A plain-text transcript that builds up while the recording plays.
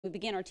We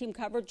begin our team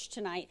coverage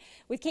tonight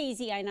with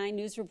KEZI 9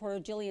 News reporter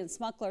Jillian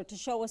Smuckler to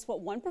show us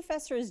what one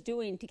professor is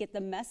doing to get the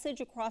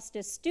message across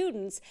to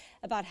students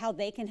about how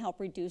they can help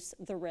reduce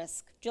the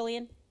risk.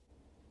 Jillian?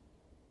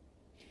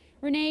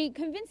 Renee,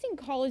 convincing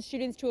college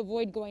students to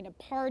avoid going to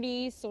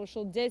parties,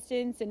 social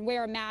distance, and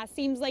wear a mask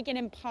seems like an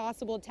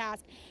impossible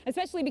task,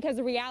 especially because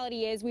the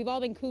reality is we've all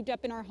been cooped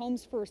up in our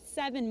homes for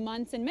 7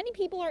 months and many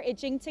people are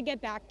itching to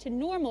get back to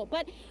normal.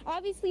 But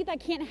obviously that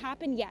can't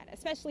happen yet,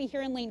 especially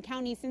here in Lane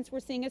County since we're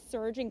seeing a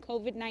surge in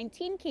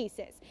COVID-19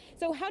 cases.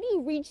 So how do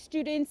you reach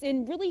students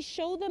and really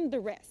show them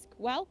the risk?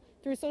 Well,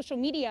 through social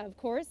media, of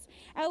course.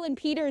 Ellen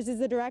Peters is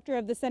the director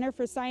of the Center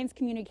for Science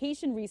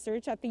Communication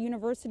Research at the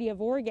University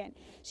of Oregon.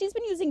 She's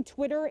been using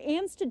Twitter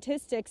and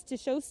statistics to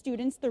show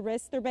students the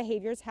risks their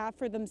behaviors have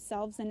for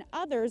themselves and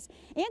others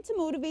and to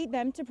motivate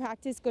them to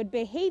practice good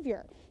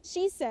behavior.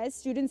 She says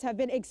students have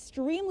been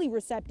extremely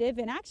receptive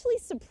and actually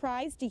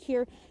surprised to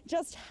hear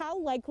just how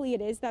likely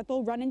it is that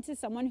they'll run into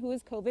someone who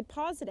is COVID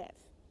positive.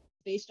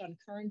 Based on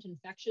current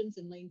infections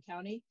in Lane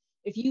County,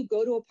 if you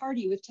go to a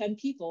party with 10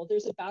 people,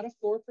 there's about a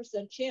 4%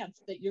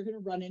 chance that you're going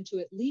to run into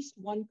at least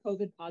one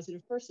COVID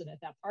positive person at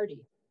that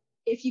party.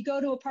 If you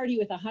go to a party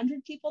with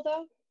 100 people,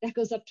 though, that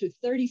goes up to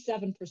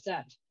 37%.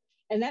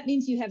 And that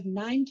means you have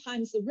 9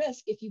 times the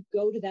risk if you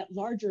go to that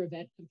larger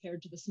event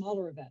compared to the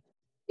smaller event.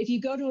 If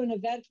you go to an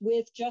event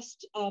with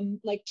just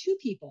like 2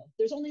 people,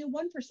 there's only a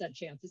 1%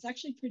 chance. It's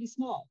actually pretty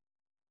small.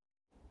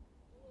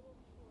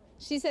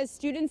 She says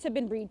students have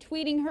been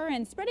retweeting her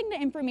and spreading the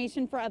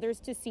information for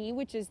others to see,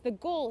 which is the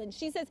goal. And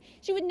she says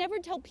she would never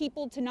tell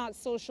people to not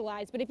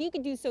socialize, but if you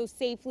could do so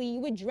safely, you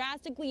would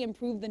drastically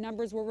improve the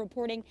numbers we're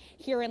reporting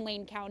here in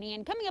Lane County.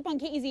 And coming up on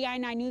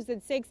KEZI 9 News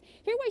at 6,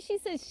 hear why she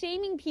says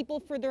shaming people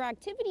for their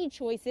activity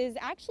choices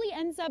actually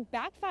ends up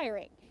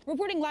backfiring.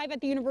 Reporting live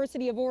at the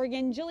University of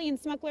Oregon, Jillian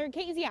Smuckler,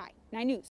 KEZI 9 News.